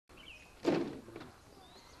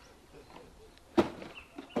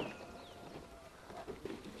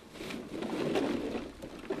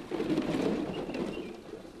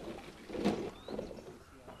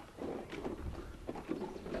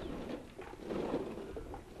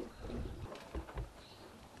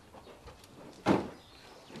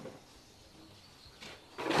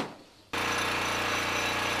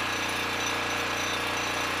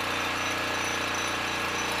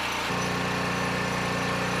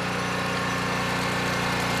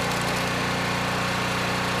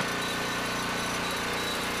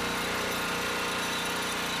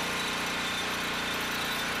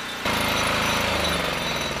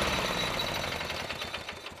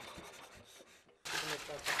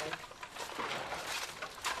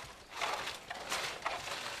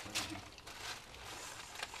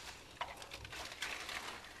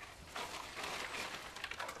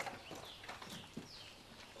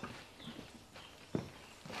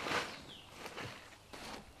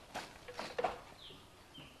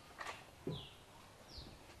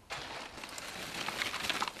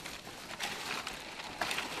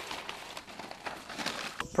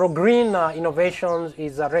Progreen Innovations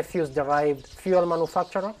is a refuse-derived fuel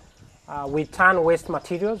manufacturer. We turn waste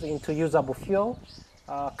materials into usable fuel.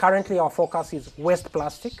 Currently, our focus is waste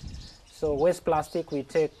plastic. So waste plastic, we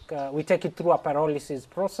take it through a pyrolysis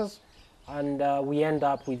process, and we end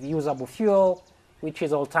up with usable fuel, which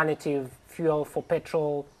is alternative fuel for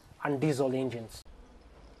petrol and diesel engines.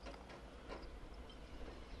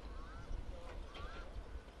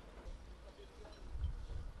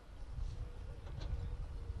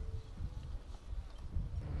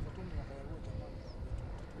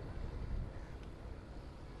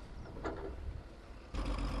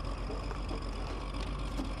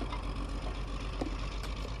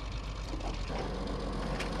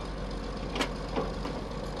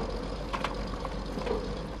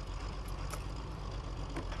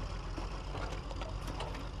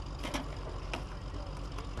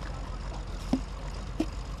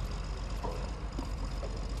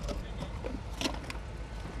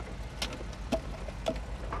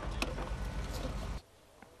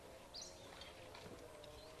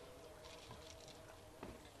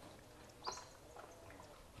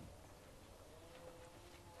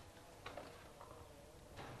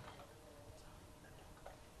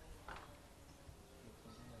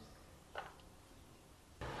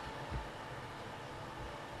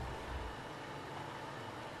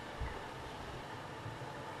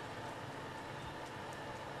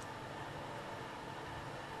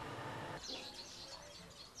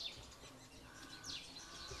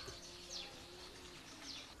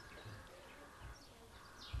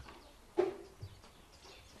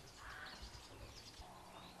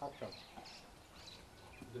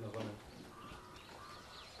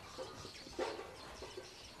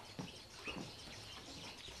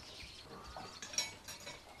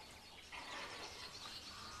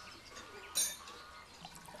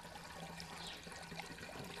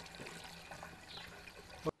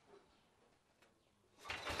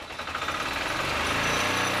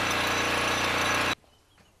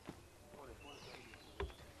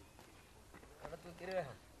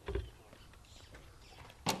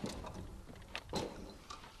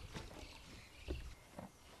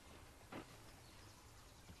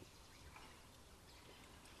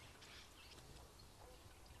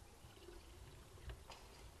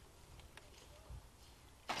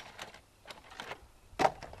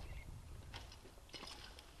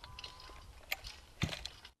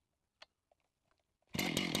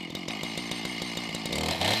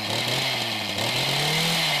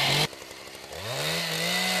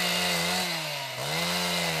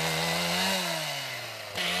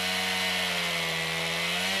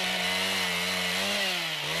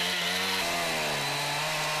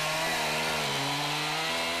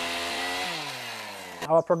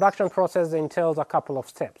 Our production process entails a couple of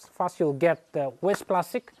steps. First, you'll get the waste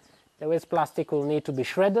plastic. The waste plastic will need to be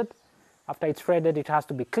shredded. After it's shredded, it has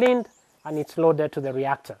to be cleaned, and it's loaded to the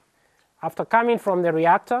reactor. After coming from the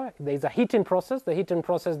reactor, there's a heating process. The heating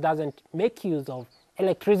process doesn't make use of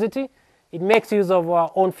electricity. It makes use of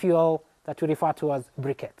our own fuel that we refer to as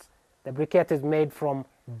briquettes. The briquette is made from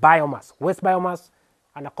biomass, waste biomass,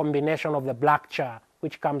 and a combination of the black char,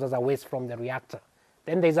 which comes as a waste from the reactor.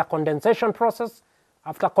 Then there's a condensation process.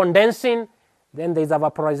 After condensing, then there's a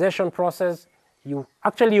vaporization process. You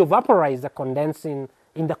actually vaporize the condensing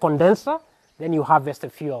in the condenser, then you harvest the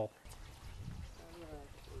fuel.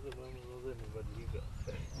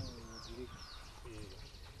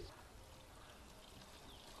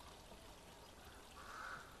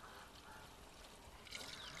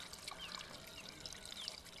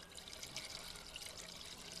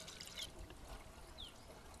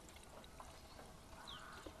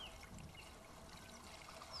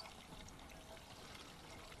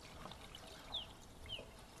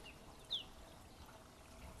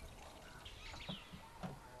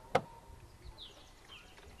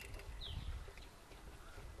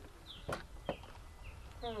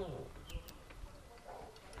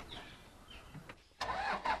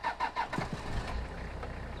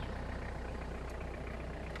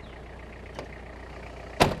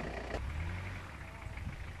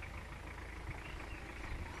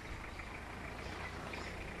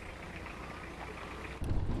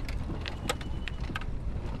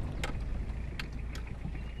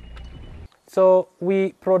 So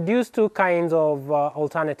we produce two kinds of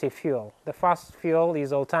alternative fuel. The first fuel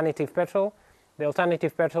is alternative petrol. The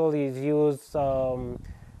alternative petrol is used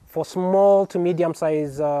for small to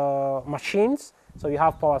medium-sized machines. So you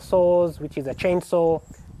have power saws, which is a chainsaw.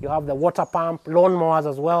 You have the water pump, lawnmowers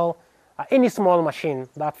as well. Any small machine,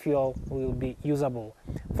 that fuel will be usable.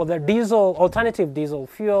 For the diesel, alternative diesel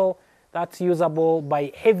fuel, that's usable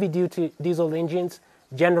by heavy-duty diesel engines,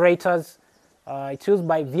 generators. It's used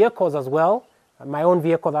by vehicles as well. My own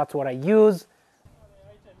vehicle, that's what I use.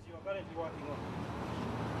 You are currently working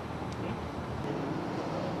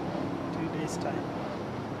on 2 days' time.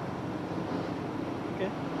 Okay.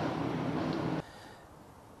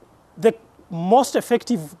 The most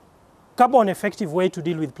effective, carbon-effective way to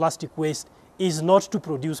deal with plastic waste is not to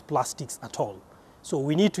produce plastics at all. So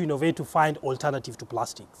we need to innovate to find alternative to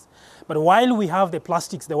plastics. But while we have the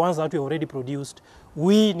plastics, the ones that we already produced,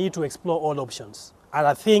 we need to explore all options. And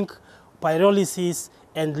I think pyrolysis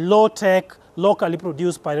and low-tech, locally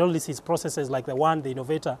produced pyrolysis processes like the one the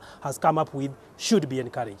innovator has come up with should be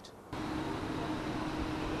encouraged.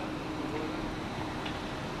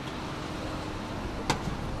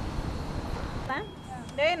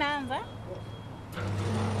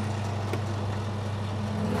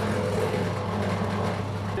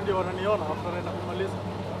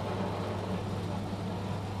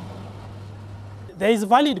 There is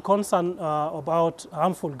valid concern about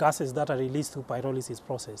harmful gases that are released through pyrolysis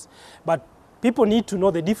process, but people need to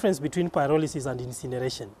know the difference between pyrolysis and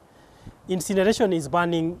incineration. Incineration is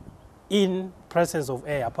burning in presence of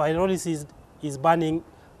air. Pyrolysis is burning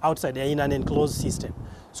outside in an enclosed system.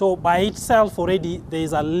 So by itself already there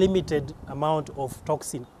is a limited amount of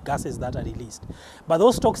toxic gases that are released. But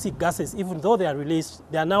those toxic gases, even though they are released,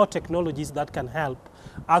 there are now technologies that can help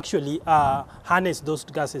actually harness those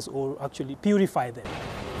gases or actually purify them.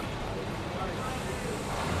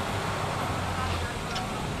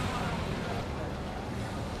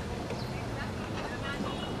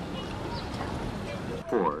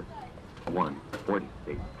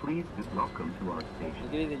 Please welcome to our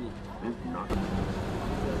station. This is not